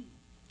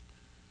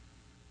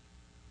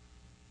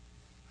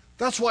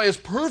 That's why it's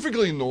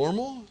perfectly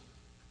normal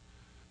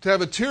to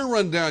have a tear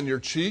run down your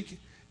cheek,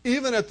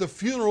 even at the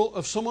funeral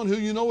of someone who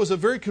you know is a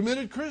very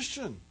committed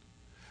Christian.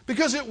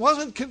 Because it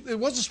wasn't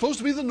supposed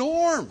to be the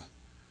norm.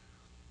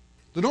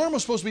 The norm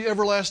was supposed to be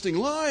everlasting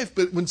life,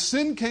 but when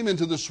sin came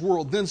into this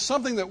world, then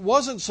something that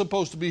wasn't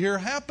supposed to be here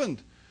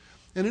happened.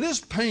 And it is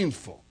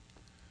painful.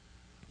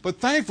 But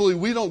thankfully,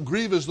 we don't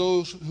grieve as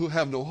those who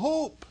have no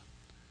hope.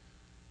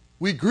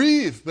 We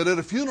grieve, but at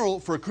a funeral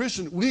for a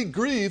Christian, we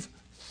grieve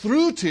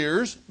through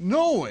tears,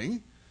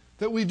 knowing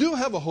that we do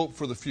have a hope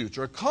for the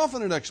future, a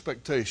confident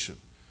expectation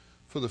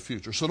for the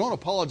future. So don't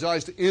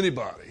apologize to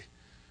anybody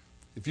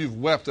if you've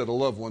wept at a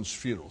loved one's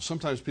funeral.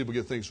 Sometimes people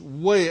get things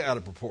way out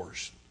of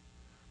proportion.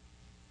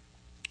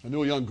 I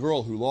knew a young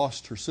girl who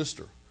lost her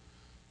sister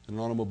in an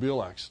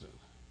automobile accident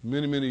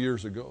many, many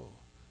years ago.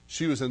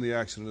 She was in the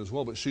accident as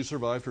well, but she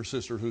survived. Her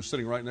sister, who's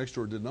sitting right next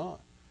to her, did not.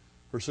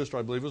 Her sister,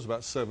 I believe, was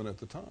about 7 at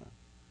the time.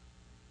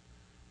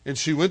 And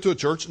she went to a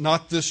church,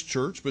 not this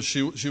church, but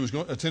she was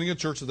attending a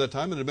church at that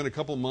time, and it had been a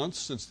couple months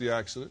since the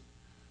accident.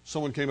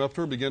 Someone came up to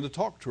her and began to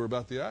talk to her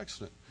about the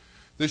accident.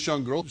 This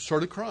young girl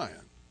started crying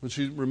when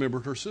she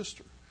remembered her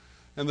sister.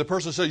 And the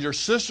person said, your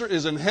sister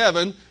is in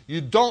heaven. You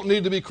don't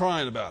need to be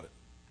crying about it.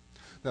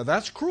 Now,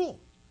 that's cruel.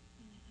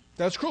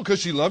 That's cruel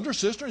because she loved her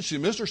sister and she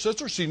missed her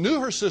sister. She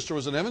knew her sister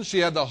was in heaven. She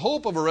had the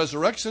hope of a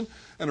resurrection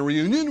and a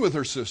reunion with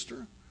her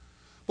sister.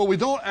 But we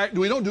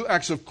don't do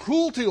acts of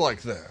cruelty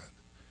like that.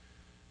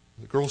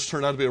 The girl's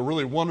turned out to be a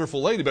really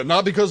wonderful lady, but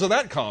not because of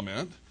that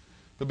comment,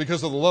 but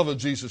because of the love of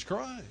Jesus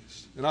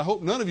Christ. And I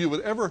hope none of you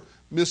would ever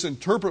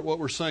misinterpret what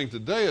we're saying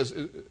today as,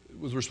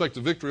 with respect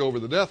to victory over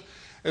the death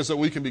as that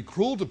we can be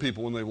cruel to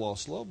people when they've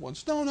lost loved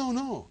ones.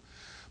 No.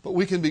 But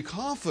we can be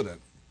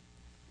confident.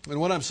 And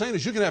what I'm saying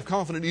is you can have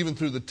confidence even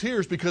through the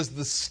tears because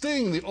the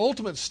sting, the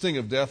ultimate sting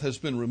of death has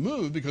been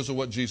removed because of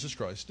what Jesus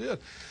Christ did.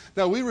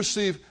 Now, we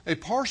receive a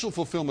partial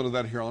fulfillment of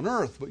that here on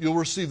earth, but you'll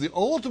receive the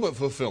ultimate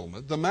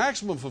fulfillment, the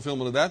maximum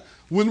fulfillment of that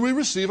when we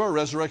receive our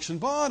resurrection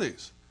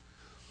bodies.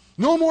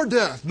 No more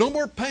death, no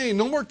more pain,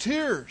 no more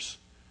tears.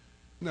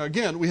 Now,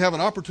 again, we have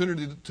an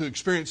opportunity to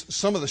experience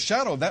some of the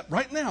shadow of that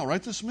right now,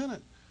 right this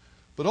minute.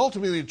 But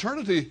ultimately, in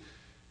eternity,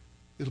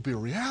 it'll be a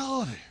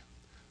reality.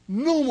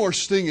 No more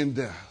sting in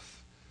death.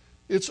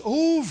 It's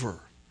over.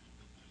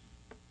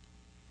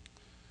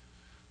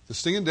 The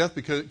sting in death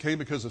came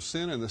because of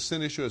sin, and the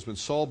sin issue has been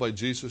solved by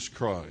Jesus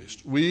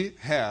Christ. We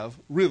have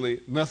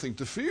really nothing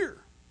to fear.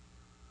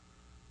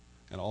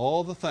 And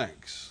all the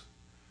thanks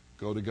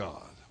go to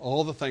God.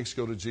 All the thanks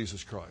go to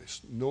Jesus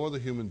Christ. No other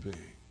human being.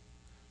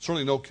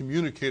 Certainly no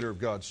communicator of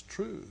God's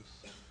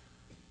truth.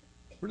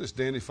 We're just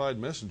dandified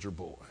messenger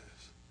boys.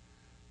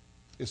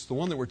 It's the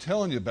one that we're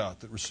telling you about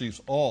that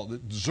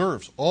that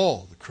deserves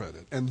all the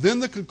credit. And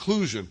then the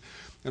conclusion,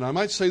 and I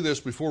might say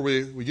this before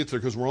we get there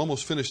because we're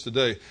almost finished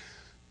today.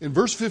 In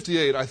verse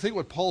 58, I think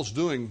what Paul's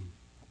doing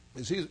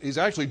is he's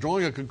actually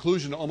drawing a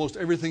conclusion to almost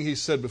everything he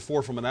said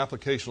before from an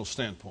applicational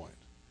standpoint.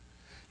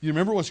 You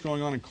remember what's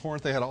going on in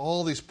Corinth? They had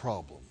all these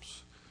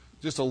problems,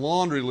 just a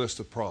laundry list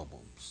of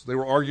problems. They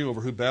were arguing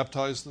over who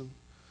baptized them.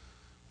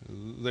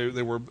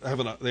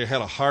 They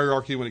had a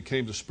hierarchy when it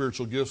came to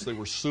spiritual gifts. They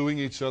were suing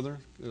each other,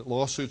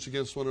 lawsuits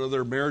against one another.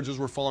 Their marriages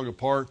were falling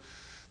apart.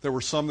 There were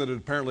some that had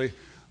apparently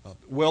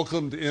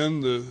welcomed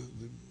in the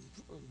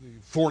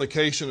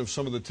fornication of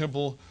some of the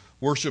temple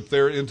worship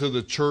there into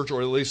the church,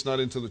 or at least not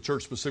into the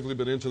church specifically,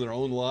 but into their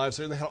own lives.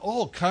 They had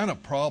all kind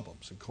of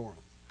problems in Corinth.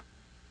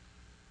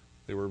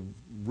 They were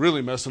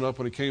really messing up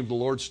when it came to the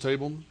Lord's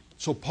table.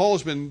 So Paul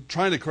has been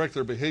trying to correct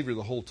their behavior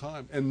the whole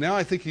time. And now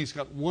I think he's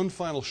got one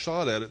final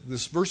shot at it.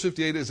 This verse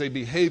 58 is a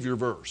behavior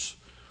verse.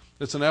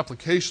 It's an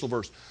applicational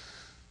verse.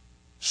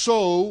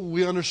 So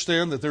we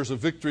understand that there's a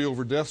victory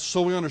over death.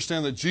 So we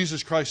understand that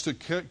Jesus Christ took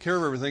care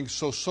of everything.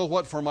 So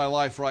what for my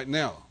life right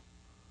now?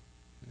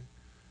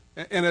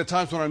 And at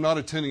times when I'm not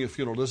attending a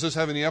funeral, does this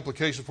have any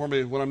application for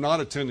me when I'm not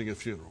attending a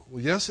funeral?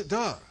 Well, yes, it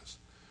does.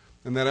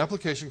 And that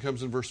application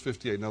comes in verse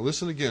 58. Now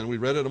listen again. We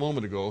read it a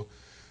moment ago.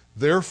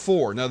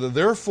 Therefore. Now the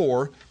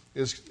therefore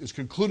is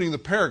concluding the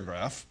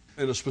paragraph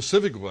in a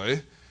specific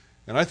way.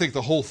 And I think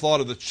the whole thought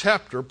of the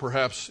chapter,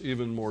 perhaps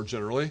even more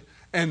generally.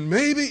 And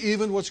maybe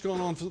even what's going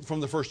on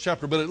from the first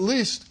chapter. But at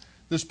least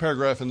this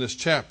paragraph in this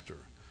chapter.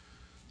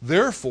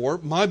 Therefore,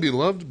 my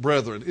beloved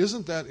brethren.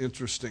 Isn't that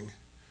interesting?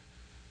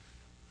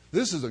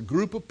 This is a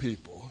group of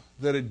people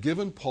that had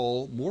given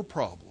Paul more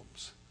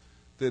problems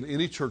than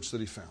any church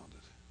that he founded.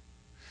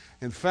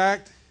 In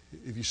fact,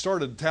 if you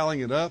started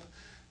tallying it up,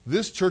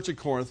 this church at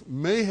Corinth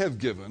may have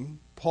given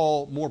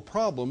Paul more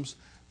problems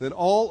than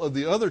all of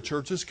the other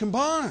churches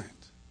combined.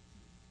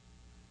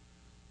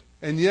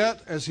 And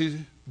yet, as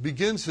he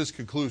begins his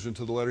conclusion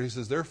to the letter, he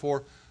says,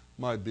 therefore,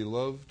 my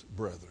beloved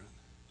brethren.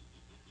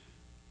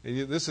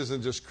 And this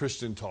isn't just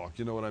Christian talk,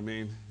 you know what I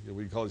mean?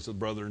 We call each other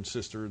brother and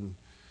sister, and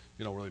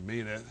you don't really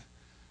mean it.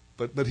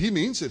 But he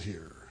means it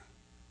here.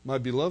 My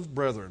beloved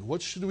brethren,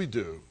 what should we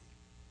do?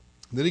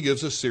 And then he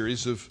gives a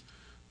series of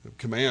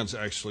commands,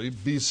 actually.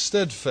 Be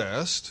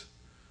steadfast,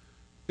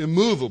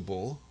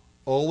 immovable,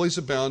 always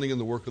abounding in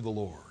the work of the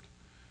Lord.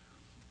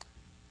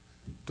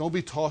 Don't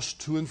be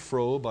tossed to and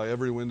fro by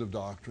every wind of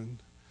doctrine.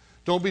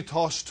 Don't be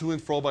tossed to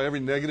and fro by every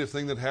negative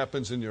thing that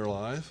happens in your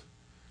life.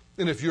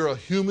 And if you're a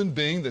human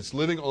being that's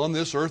living on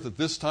this earth at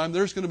this time,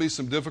 there's going to be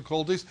some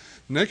difficulties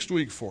next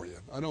week for you.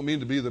 I don't mean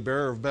to be the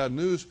bearer of bad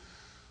news,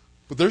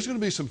 but there's going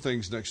to be some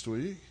things next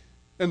week.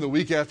 And the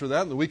week after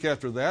that, and the week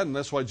after that. And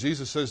that's why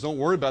Jesus says, don't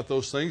worry about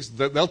those things.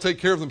 They'll take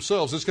care of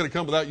themselves. It's going to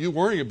come without you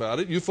worrying about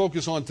it. You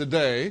focus on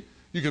today.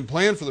 You can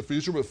plan for the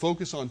future, but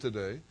focus on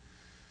today.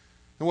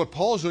 And what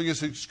Paul is doing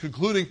is he's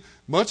concluding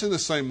much in the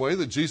same way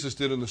that Jesus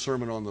did in the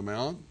Sermon on the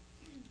Mount.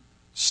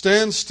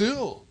 Stand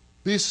still.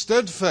 Be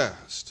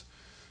steadfast.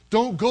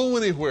 Don't go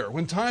anywhere.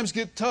 When times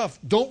get tough,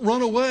 don't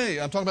run away.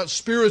 I'm talking about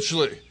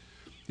spiritually.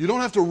 You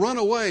don't have to run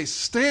away.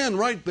 Stand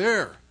right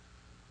there.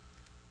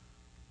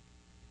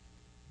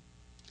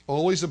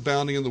 Always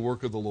abounding in the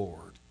work of the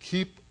Lord.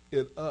 Keep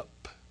it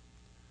up.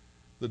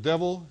 The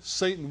devil,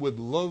 Satan, would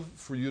love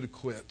for you to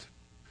quit.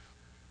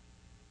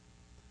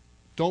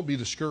 Don't be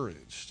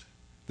discouraged.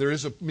 There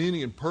is a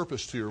meaning and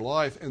purpose to your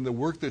life and the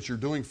work that you're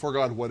doing for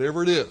God,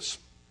 whatever it is.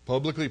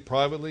 Publicly,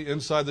 privately,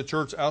 inside the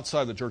church,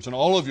 outside the church, and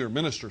all of you are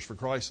ministers for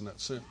Christ in that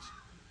sense.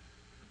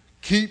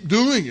 Keep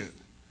doing it.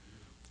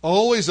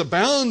 Always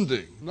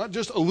abounding, not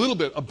just a little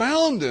bit,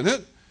 abound in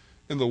it,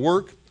 in the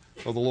work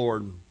of the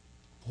Lord.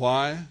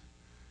 Why?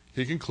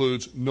 He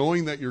concludes,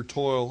 knowing that your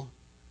toil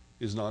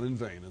is not in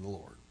vain in the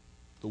Lord.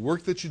 The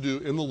work that you do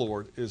in the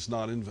Lord is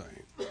not in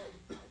vain.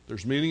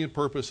 There's meaning and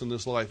purpose in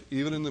this life,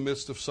 even in the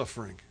midst of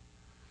suffering.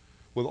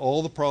 With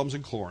all the problems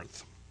in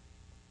Corinth,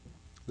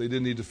 they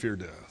didn't need to fear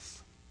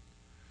death.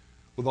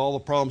 With all the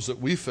problems that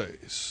we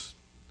face,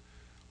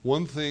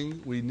 one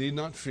thing we need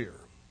not fear,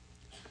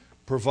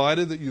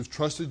 provided that you've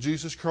trusted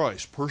Jesus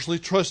Christ, personally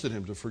trusted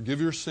Him to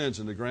forgive your sins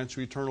and to grant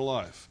you eternal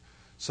life.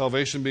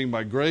 Salvation being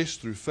by grace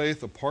through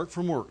faith apart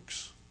from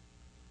works.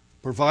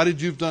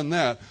 Provided you've done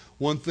that,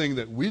 one thing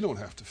that we don't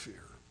have to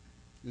fear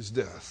is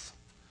death.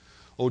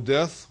 O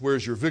death,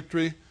 where's your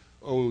victory?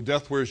 O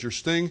death, where's your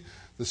sting?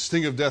 The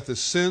sting of death is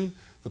sin.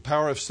 The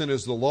power of sin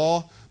is the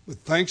law. But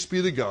thanks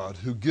be to God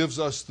who gives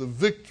us the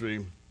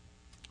victory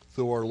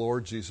through our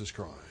Lord Jesus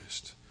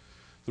Christ.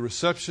 The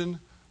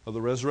reception of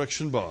the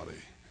resurrection body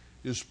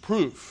is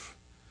proof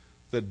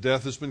that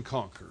death has been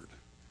conquered,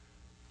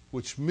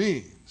 which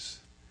means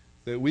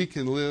that we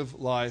can live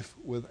life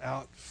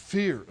without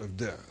fear of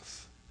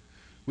death.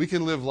 We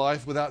can live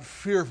life without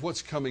fear of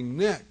what's coming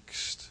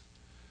next.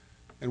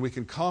 And we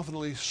can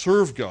confidently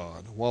serve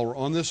God while we're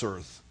on this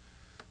earth,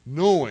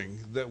 knowing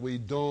that we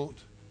don't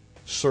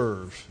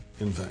serve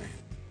in vain.